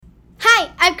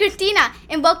Christina,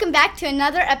 and welcome back to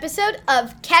another episode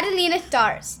of Catalina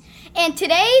Stars. And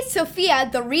today, Sophia,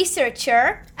 the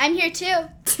researcher, I'm here too,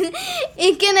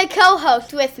 is gonna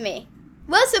co-host with me.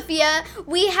 Well, Sophia,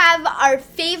 we have our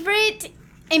favorite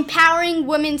empowering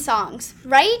women songs,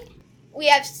 right? We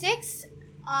have 6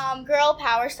 girl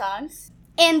power songs.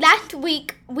 And last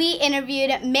week, we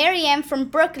interviewed Marianne from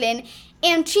Brooklyn,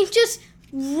 and she's just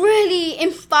really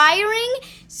inspiring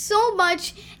so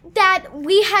much that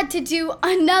we had to do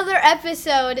another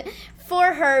episode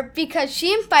for her because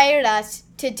she inspired us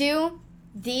to do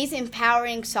these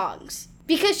empowering songs.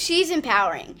 Because she's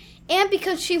empowering, and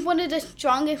because she's one of the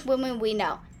strongest women we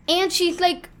know. And she's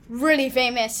like really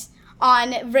famous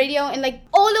on radio and like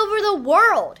all over the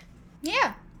world.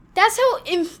 Yeah. That's how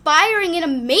inspiring and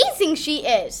amazing she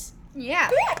is. Yeah.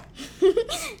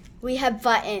 We have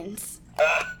buttons.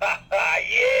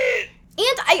 Yes!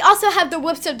 And I also have the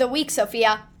whips of the week,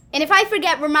 Sophia. And if I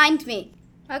forget, remind me.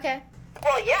 Okay.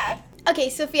 Well, yeah. Okay,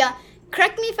 Sophia,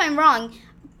 correct me if I'm wrong,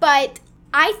 but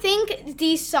I think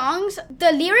these songs,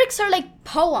 the lyrics are like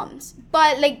poems,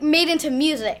 but like made into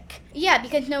music. Yeah,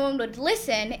 because no one would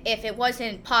listen if it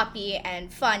wasn't poppy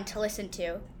and fun to listen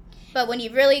to. But when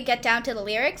you really get down to the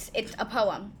lyrics, it's a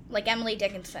poem, like Emily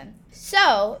Dickinson.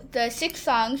 So, the 6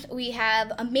 songs, we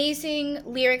have amazing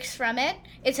lyrics from it.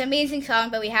 It's an amazing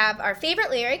song, but we have our favorite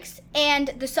lyrics. And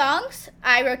the songs,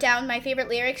 I wrote down my favorite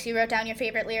lyrics, you wrote down your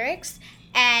favorite lyrics.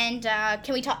 And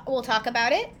we'll talk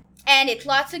about it. And it's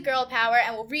lots of girl power,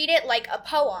 and we'll read it like a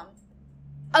poem.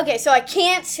 Okay, so I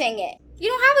can't sing it. You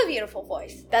don't have a beautiful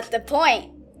voice. That's the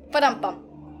point.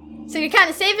 Ba-dum-bum. So you're kind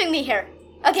of saving me here.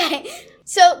 Okay.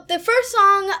 So the first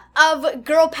song of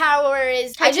girl power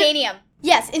is Titanium.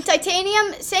 Yes, in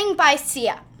Titanium, sang by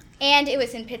Sia. And it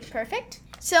was in Pitch Perfect.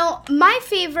 So my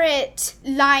favorite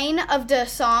line of the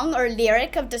song, or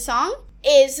lyric of the song,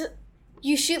 is,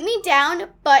 "You shoot me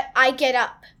down, but I get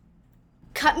up.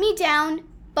 Cut me down,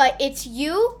 but it's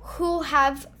you who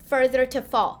have further to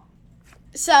fall."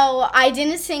 So I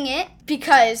didn't sing it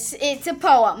because it's a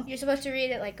poem. You're supposed to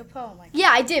read it like a poem. Yeah,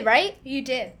 I did, right? You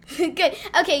did. Good.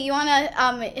 Okay, you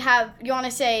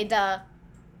wanna say the...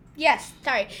 Yes,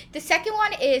 sorry. The second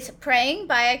one is Praying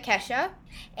by Kesha.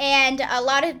 And a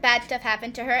lot of bad stuff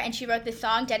happened to her, and she wrote this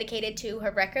song dedicated to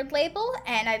her record label,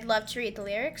 and I'd love to read the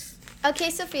lyrics. Okay,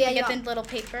 Sophia, I get the little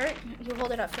paper. You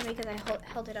hold it up for me because I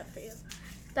held it up for you.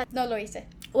 No, Louisa.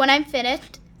 When I'm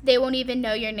finished, they won't even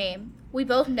know your name. We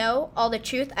both know all the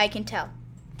truth I can tell.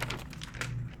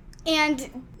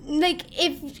 And, like,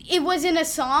 if it wasn't a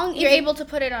song... You're able to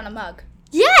put it on a mug.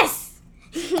 Yes!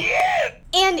 Yes!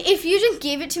 And if you just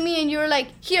gave it to me and you were like,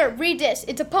 "Here, read this,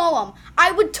 it's a poem,"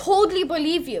 I would totally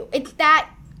believe you. It's that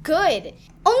good.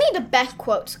 Only the best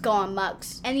quotes go on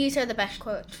mugs. And these are the best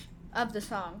quotes of the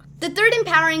song. The third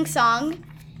empowering song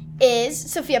is,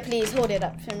 Sophia, please hold it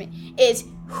up for me, is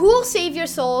 "Who'll Save Your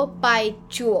Soul" by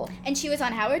Jewel. And she was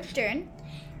on Howard Stern.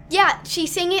 Yeah, she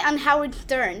sang it on Howard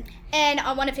Stern. And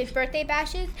on one of his birthday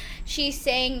bashes, she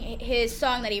sang his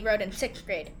song that he wrote in 6th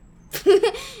grade.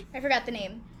 I forgot the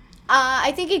name.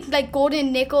 I think it's like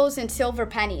golden nickels and silver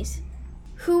pennies.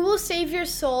 "Who will save your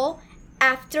soul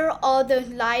after all the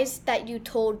lies that you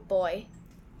told, boy?"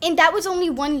 And that was only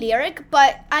one lyric,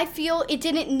 but I feel it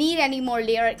didn't need any more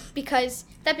lyrics because...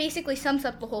 That basically sums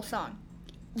up the whole song.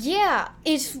 Yeah,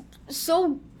 it's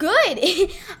so good.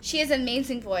 She has an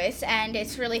amazing voice, and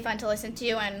it's really fun to listen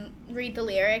to and read the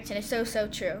lyrics, and it's so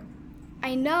true.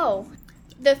 I know.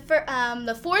 The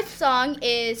 4th song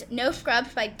is No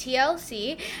Scrubs by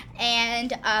TLC, and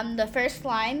the first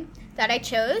line that I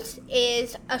chose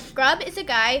is, "A scrub is a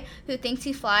guy who thinks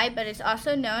he's fly, but is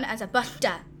also known as a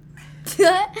buster."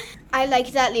 I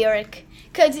like that lyric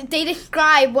because they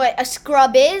describe what a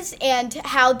scrub is and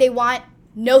how they want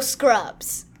no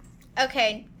scrubs.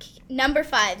 Okay, number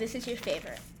 5, this is your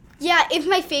favorite. Yeah, it's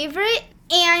my favorite,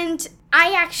 and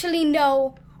I actually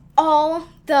know all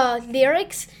the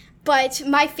lyrics, but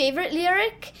my favorite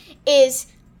lyric is,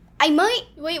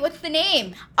 Wait, what's the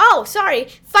name? Oh, sorry,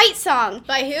 Fight Song.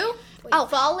 By who?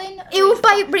 Fallen? It was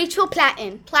by Rachel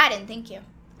Platten. Platten, thank you.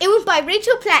 It was by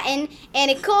Rachel Platten, and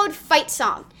it's called Fight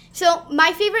Song. So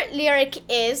my favorite lyric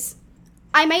is,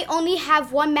 "I might only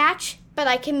have one match, but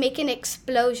I can make an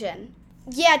explosion."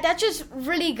 Yeah, that just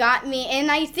really got me, and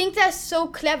I think that's so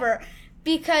clever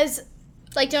because...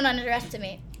 Like, don't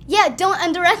underestimate. Yeah, don't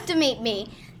underestimate me.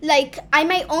 Like, I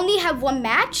might only have one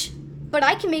match, but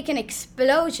I can make an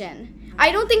explosion.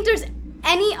 I don't think there's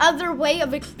any other way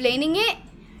of explaining it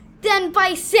than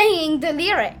by saying the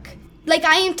lyric. Like,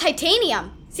 I am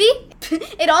titanium. See?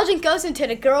 It all just goes into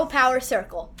the girl power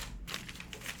circle.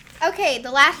 Okay,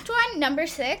 the last one, number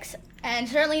 6. And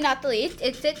certainly not the least,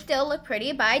 it's Sit Still Look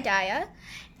Pretty by Daya.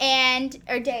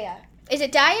 Or Daya. Is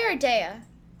it Daya or Daya?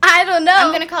 I don't know. I'm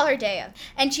going to call her Daya.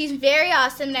 And she's very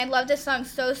awesome, and I love this song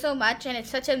so, so much, and it's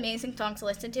such an amazing song to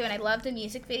listen to, and I love the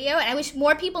music video, and I wish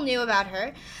more people knew about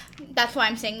her. That's why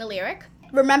I'm saying the lyric.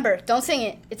 Remember, don't sing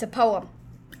it. It's a poem.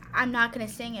 I'm not going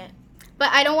to sing it. But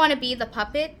I don't want to be the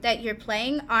puppet that you're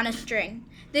playing on a string.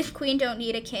 This queen don't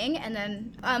need a king. And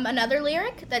then another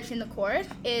lyric that's in the chorus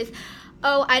is,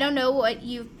 oh, I don't know what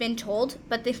you've been told,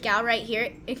 but this gal right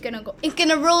here is gonna go. It's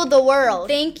gonna rule the world.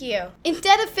 Thank you.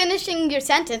 Instead of finishing your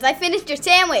sentence, I finished your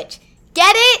sandwich.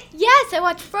 Get it? Yes, I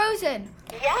watched Frozen.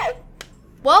 Yes.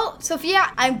 Well,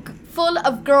 Sophia, I'm full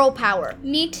of girl power.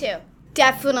 Me too.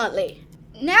 Definitely.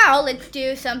 Now let's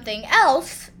do something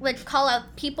else. Let's call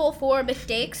out people for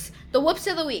mistakes. The whoops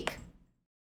of the week.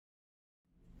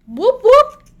 Whoop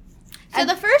whoop. So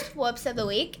the first whoops of the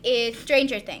week is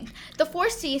Stranger Things. The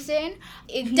fourth season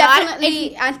is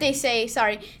Definitely,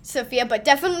 sorry, Sophia, but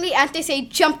definitely say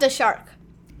jump the shark.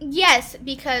 Yes,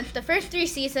 because the first 3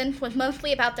 seasons was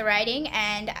mostly about the writing,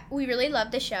 and we really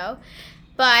loved the show.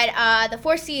 But the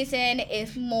fourth season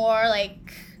is more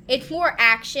like, it's more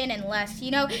action and less,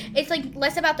 it's like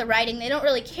less about the writing. They don't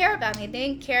really care about me. They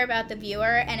didn't care about the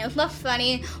viewer, and it was less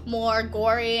funny, more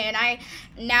gory, and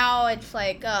now it's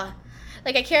like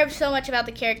I care so much about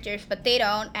the characters, but they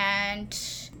don't, and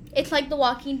it's like The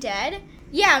Walking Dead.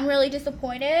 Yeah, I'm really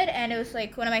disappointed, and it was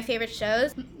like one of my favorite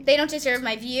shows. They don't deserve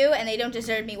my view, and they don't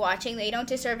deserve me watching. They don't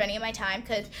deserve any of my time,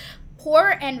 because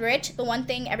poor and rich, the one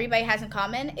thing everybody has in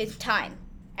common is time.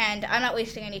 And I'm not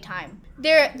wasting any time.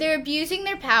 They're abusing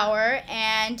their power,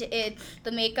 and it's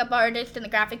the makeup artists and the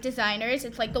graphic designers.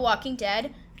 It's like The Walking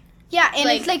Dead. Yeah, and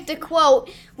it's like the quote,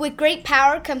 with great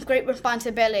power comes great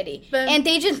responsibility. And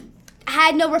they just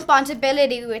had no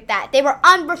responsibility with that. They were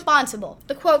unresponsible.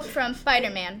 The quote from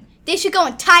Spider-Man. They should go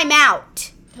in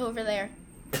timeout. Over there.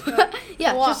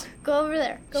 Yeah, walk. Just go over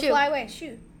there. Go Shoot. fly away.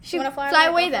 Shoot. Shoot. You wanna Fly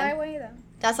away Go then. Fly away then.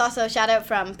 That's also a shout out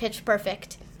from Pitch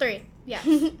Perfect. 3. Yeah.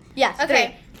 Yeah.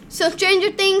 Okay. 3. So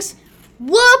Stranger Things,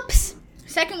 whoops.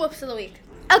 Second whoops of the week.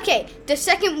 Okay, the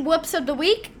second whoops of the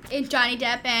week is Johnny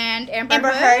Depp and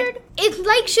Amber Heard. It's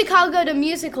like Chicago the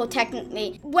musical,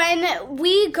 technically. When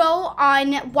we go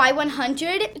on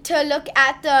Y100 to look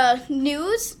at the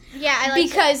news, yeah, I like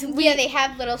because they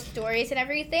have little stories and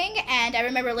everything. And I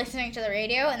remember listening to the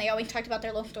radio, and they always talked about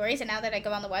their little stories. And now that I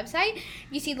go on the website,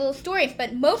 you see the little stories,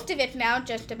 but most of it's now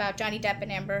just about Johnny Depp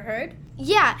and Amber Heard.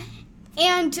 Yeah,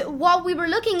 and while we were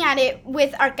looking at it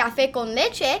with our café con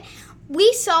leche,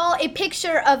 we saw a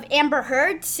picture of Amber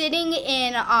Heard sitting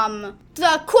in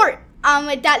the court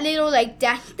with that little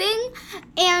desk thing,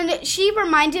 and she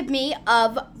reminded me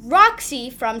of Roxy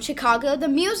from Chicago the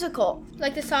musical.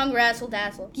 Like the song Razzle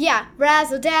Dazzle. Yeah,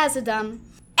 Razzle Dazzle Dum.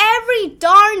 Every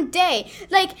darn day.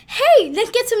 Hey,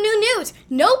 let's get some new news.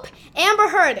 Nope, Amber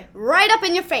Heard, right up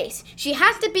in your face. She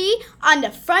has to be on the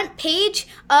front page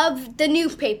of the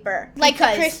newspaper. Like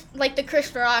the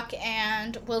Chris Rock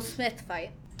and Will Smith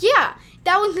fight. Yeah,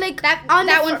 that was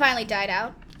that one finally died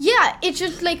out. Yeah, it's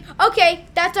just okay,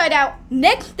 that died out.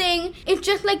 Next thing, it's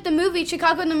just like the movie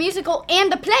Chicago the Musical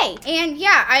and the play. And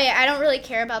yeah, I don't really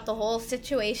care about the whole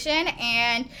situation,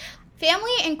 and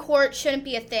family and court shouldn't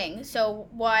be a thing. So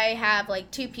why have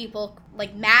two people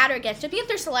mad or against it? Because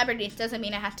they're celebrities doesn't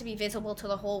mean it has to be visible to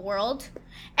the whole world.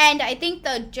 And I think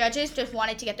the judges just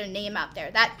wanted to get their name out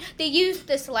there. That they used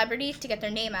the celebrities to get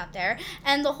their name out there,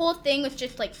 and the whole thing was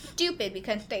just stupid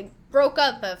because they broke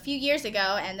up a few years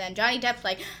ago, and then Johnny Depp's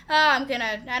I don't know.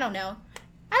 I don't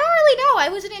really know. I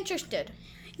wasn't interested.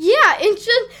 Yeah, it's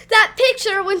just that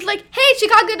picture was hey,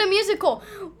 Chicago the Musical.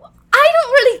 I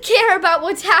don't really care about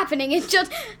what's happening. It's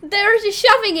just they're just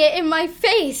shoving it in my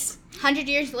face. 100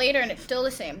 years later, and it's still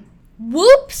the same.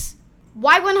 Whoops.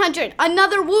 Y100.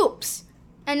 Another whoops.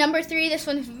 And number 3, this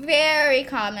one's very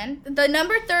common. The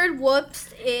number 3rd whoops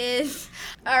is,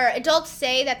 adults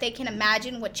say that they can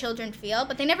imagine what children feel,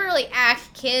 but they never really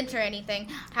ask kids or anything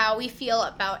how we feel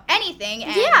about anything.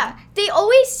 And yeah, they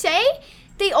always say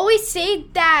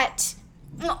that,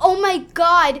 oh my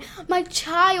God, my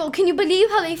child, can you believe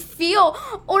how they feel?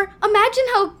 Or imagine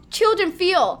how children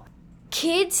feel.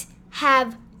 Kids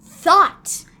have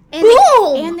thoughts. And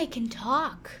Boom! And they can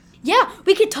talk. Yeah,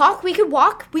 we could talk, we could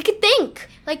walk, we could think.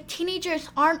 Teenagers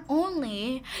aren't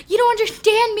only, you don't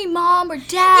understand me, Mom or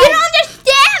Dad. You don't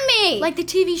understand me! Like the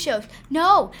TV shows.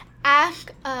 No,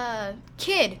 ask a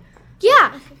kid.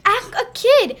 Yeah, ask a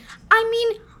kid.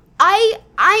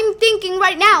 I'm thinking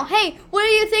right now, hey, what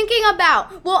are you thinking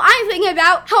about? Well, I'm thinking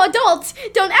about how adults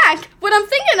don't act what I'm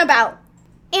thinking about.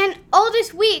 And all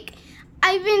this week,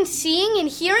 I've been seeing and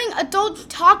hearing adults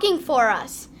talking for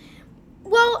us.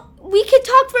 Well, we can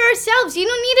talk for ourselves. You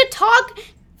don't need to talk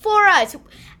for us.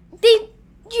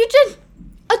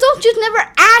 Adults just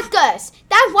never ask us.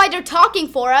 That's why they're talking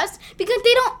for us, because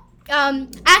they don't.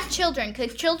 Ask children,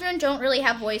 because children don't really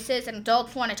have voices, and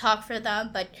adults want to talk for them,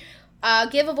 but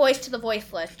give a voice to the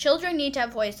voiceless. Children need to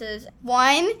have voices.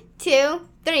 1, 2,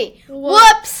 3.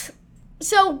 Whoops!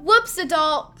 So, whoops,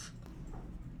 adult.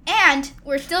 And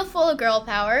we're still full of girl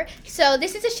power, so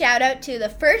this is a shout out to the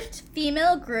first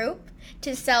female group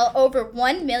to sell over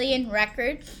 1 million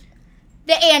records,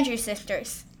 the Andrew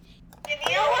Sisters. Give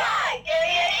me a Y, give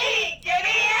me an E, give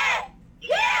me an F.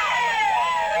 Yeah!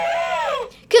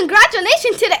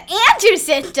 Congratulations to the Andrew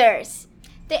Sisters!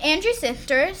 The Andrew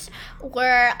Sisters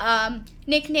were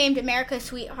nicknamed America's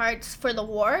Sweethearts for the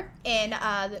war in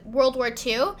World War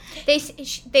II. They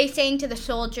sang to the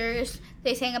soldiers.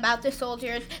 They sang about the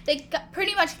soldiers. They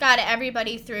pretty much got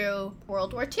everybody through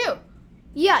World War II.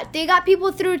 Yeah, they got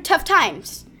people through tough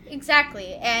times.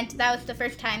 Exactly, and that was the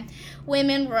first time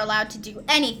women were allowed to do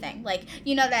anything. Like,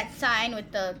 you know that sign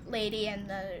with the lady and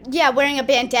the... Yeah, wearing a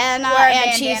bandana,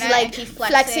 she's like she's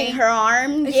flexing her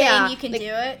arm. Saying you can do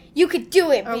it. You could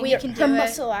do it. Or we can do her it.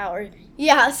 muscle hour.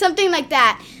 Yeah, something like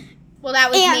that. Well,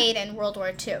 that was made in World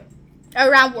War II.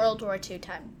 Around World War II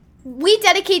time. We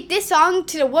dedicate this song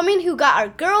to the woman who got our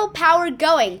girl power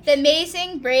going. The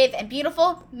amazing, brave, and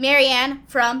beautiful Marianne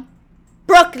from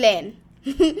Brooklyn.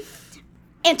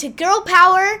 And to girl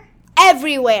power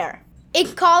everywhere.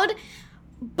 It's called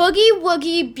Boogie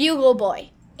Woogie Bugle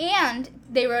Boy. And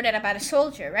they wrote it about a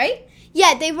soldier, right?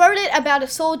 Yeah, they wrote it about a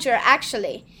soldier,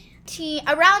 actually.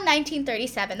 Around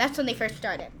 1937, that's when they first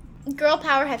started. Girl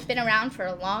power has been around for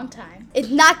a long time. It's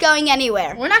not going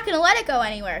anywhere. We're not going to let it go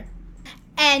anywhere.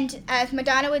 And as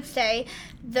Madonna would say,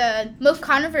 the most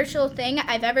controversial thing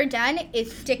I've ever done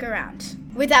is stick around.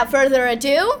 Without further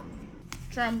ado,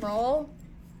 drum roll.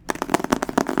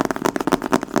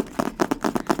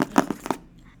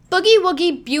 Boogie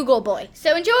Woogie Bugle Boy.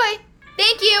 So enjoy.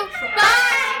 Thank you.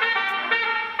 Bye.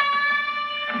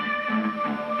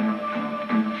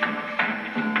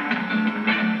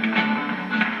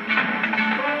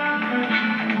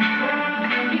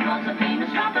 He was a famous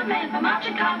trumpet man from out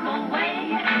Chicago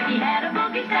way. He had a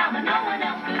boogie style that no one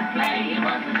else could play. He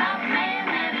was a South man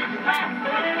at his craft.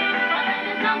 But then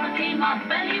his number came up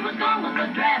and he was gone with the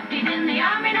draft. He's in the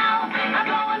army now, a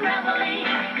blowing reveille.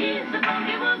 He's the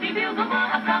boogie woogie bugle boy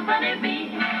of Company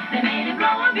B. They made him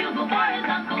blow a bugle for his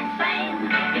Uncle Sam.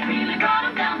 It really brought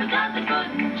him down because they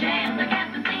couldn't jam. The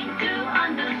captain seemed to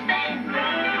understand.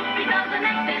 Because the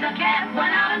next day the cat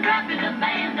went out and drafted a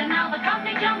band. And now the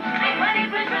company jumps when he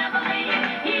plays reveille.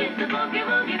 He's the boogie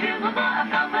woogie bugle boy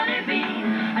of Company B.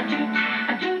 A toot,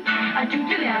 a toot, a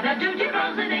toot-a-toot, a toot, he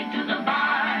blows it eight to the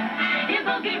bar. In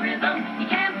boogie rhythm, he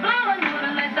can't blow a note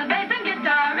unless the bass and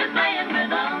guitar is playing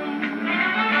rhythm.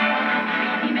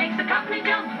 He makes the company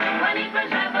jump when he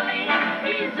plays reveille.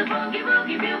 He's the boogie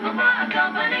woogie bugle boy of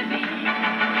Company B.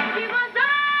 He was the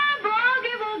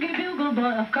boogie woogie bugle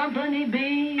boy of Company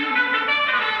B.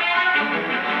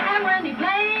 And when he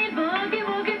played boogie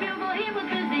woogie bugle, he was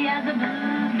busy as a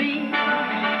blues bee.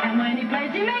 And when he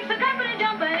plays, he makes the company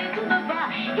jump into the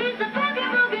bar. He's the boogie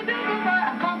woogie bugle boy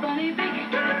of Company B.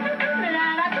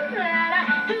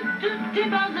 He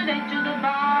blows it into the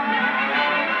bar.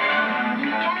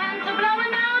 You can't blow it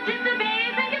now, just the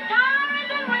bass and guitar is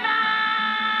doing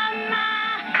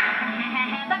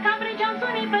the company jumps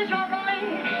when he plays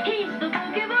reveille. He's the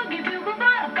boogie woogie bugle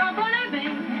boy of Company B.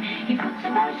 He puts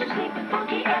the boys to sleep with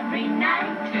boogie every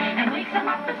night and wakes them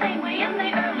up the same way in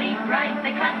the early bright.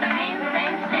 They clap their hands